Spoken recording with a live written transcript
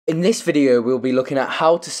In this video, we'll be looking at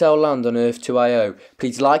how to sell land on Earth2IO.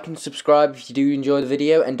 Please like and subscribe if you do enjoy the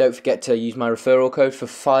video, and don't forget to use my referral code for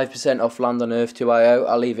 5% off land on Earth2IO.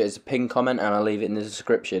 I'll leave it as a pinned comment and I'll leave it in the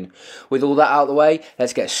description. With all that out of the way,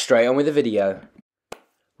 let's get straight on with the video.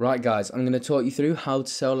 Right guys, I'm going to talk you through how to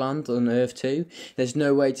sell land on Earth2. There's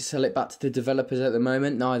no way to sell it back to the developers at the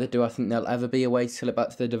moment, neither do I think there'll ever be a way to sell it back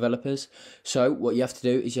to the developers. So what you have to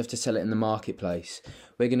do is you have to sell it in the marketplace.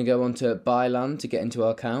 We're going to go on to buy land to get into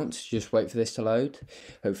our account. Just wait for this to load.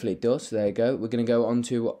 Hopefully it does. There you go. We're going to go on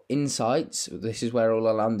to insights. This is where all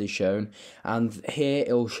our land is shown, and here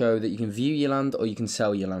it will show that you can view your land or you can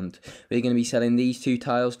sell your land. We're going to be selling these two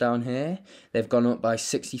tiles down here. They've gone up by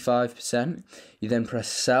 65%. You then press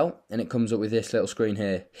sell and it comes up with this little screen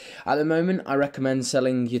here. At the moment, I recommend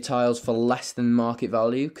selling your tiles for less than market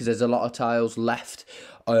value because there's a lot of tiles left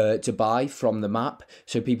to buy from the map,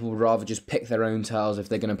 so people would rather just pick their own tiles if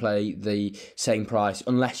they're going to play the same price,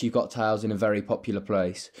 unless you've got tiles in a very popular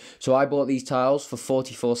place. So I bought these tiles for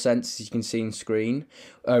 44 cents, as you can see on screen,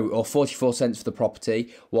 or 44 cents for the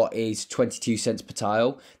property, what is 22 cents per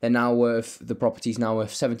tile. They're now worth, the property's now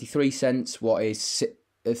worth 73 cents, what is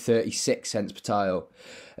 36 cents per tile.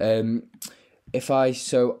 If I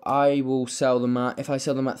sell them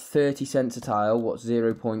at 30 cents a tile, what's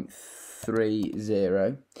 0.30,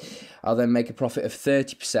 I'll then make a profit of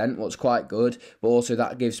 30%, what's quite good, but also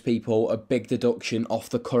that gives people a big deduction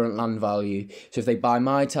off the current land value. So if they buy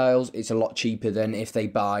my tiles, it's a lot cheaper than if they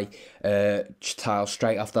buy tiles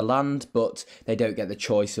straight off the land, but they don't get the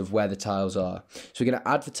choice of where the tiles are. So we're going to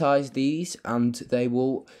advertise these, and they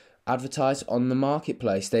will advertise on the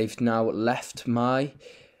marketplace. They've now left my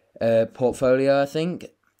portfolio, I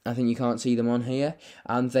think you can't see them on here,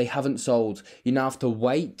 and they haven't sold. You now have to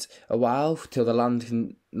wait a while till the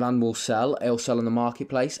land will sell. It'll sell in the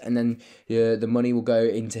marketplace, and then the money will go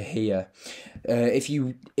into here. If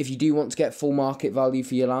you do want to get full market value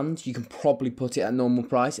for your land, you can probably put it at normal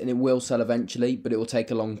price and it will sell eventually, but it will take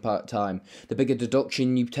a long time. The bigger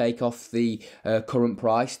deduction you take off the current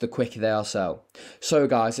price, the quicker they'll sell. So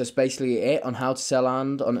guys, that's basically it on how to sell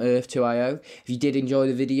land on Earth2IO. If you did enjoy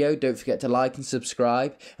the video, don't forget to like and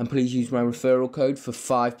subscribe, and please use my referral code for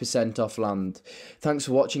 5% off land. Thanks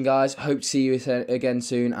for watching guys, hope to see you again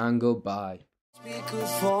soon, and goodbye.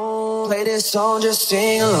 Play this song, just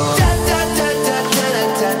sing along. Da, da, da, da, da,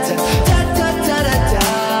 da, da, da, da, da, da, da.